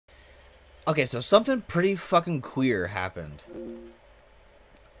Okay, so something pretty fucking queer happened.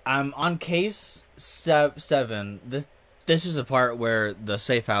 I'm on case 7. This is the part where the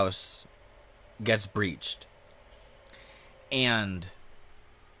safe house gets breached. And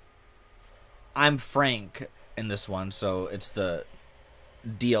I'm Frank in this one, so it's the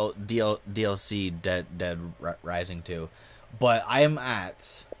DLC Dead Rising 2. But I am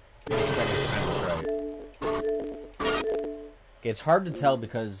at... Let's see if I can time this right. Okay, it's hard to tell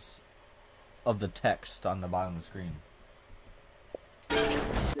because of the text on the bottom of the screen.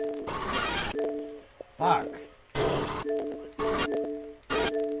 Fuck.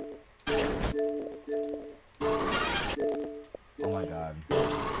 Oh my god.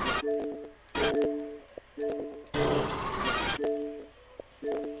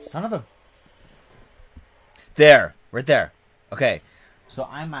 Son of a... There. Right there. Okay. So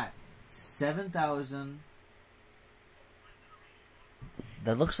I'm at 7,000...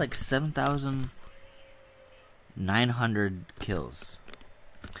 That looks like 7,900 kills.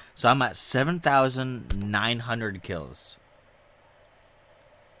 So I'm at 7,900 kills.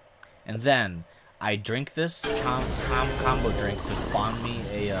 And then I drink this combo drink to spawn me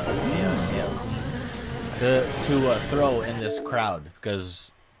a to throw in this crowd because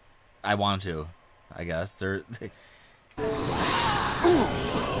I want to. I guess then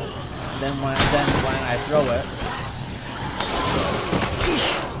when I throw it,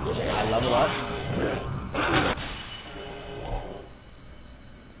 I level up.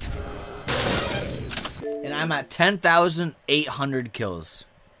 And I'm at 10,800 kills.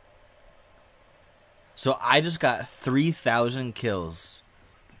 So I just got 3,000 kills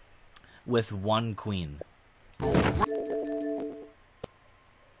with one queen. And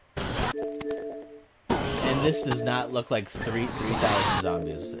this does not look like 3,000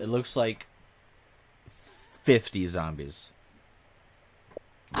 zombies. It looks like 50 zombies.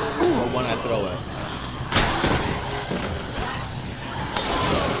 But when I throw it,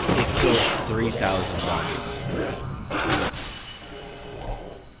 it kills 3,000 zombies.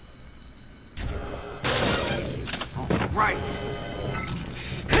 Right.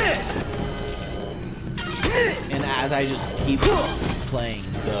 And as I just keep playing,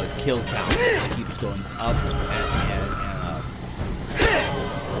 the kill count just keeps going up and up.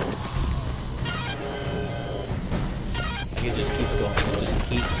 Like it just keeps going. It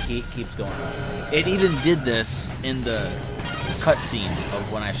just keeps going up. It even did this in the cutscene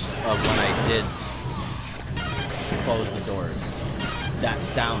of when I did close the doors. That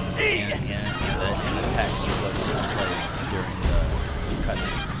sound and the text was played during the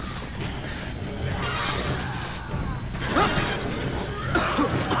cutscene.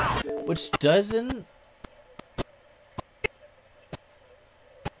 Which doesn't...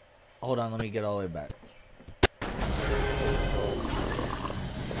 Hold on, let me get all the way back.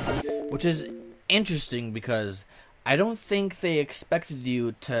 Which is interesting because I don't think they expected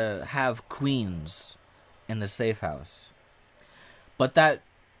you to have queens in the safe house. But that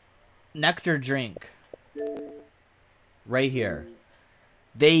nectar drink right here,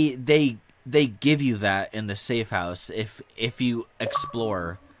 they give you that in the safe house. If you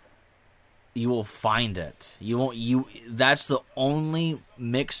explore, you will find it. That's the only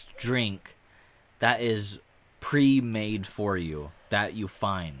mixed drink that is pre-made for you that you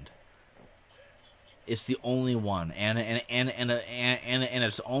find. It's the only one, and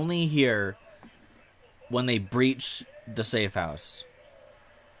it's only here when they breach the safe house.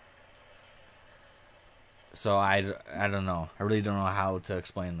 So I don't know. I really don't know how to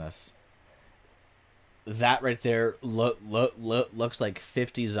explain this. That right there looks like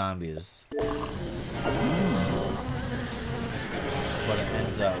 50 zombies. But it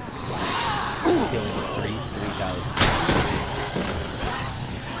ends up killing 3,000.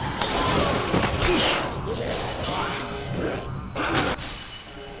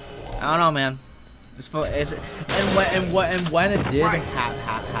 I don't know, man. When it did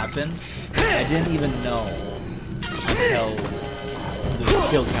happen, I didn't even know until the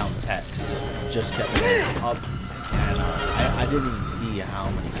kill count text just kept going up, and I didn't even see how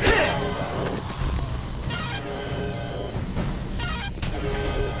many kills I got.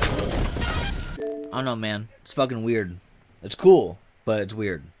 I don't know, man. It's fucking weird. It's cool, but it's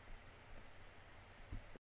weird.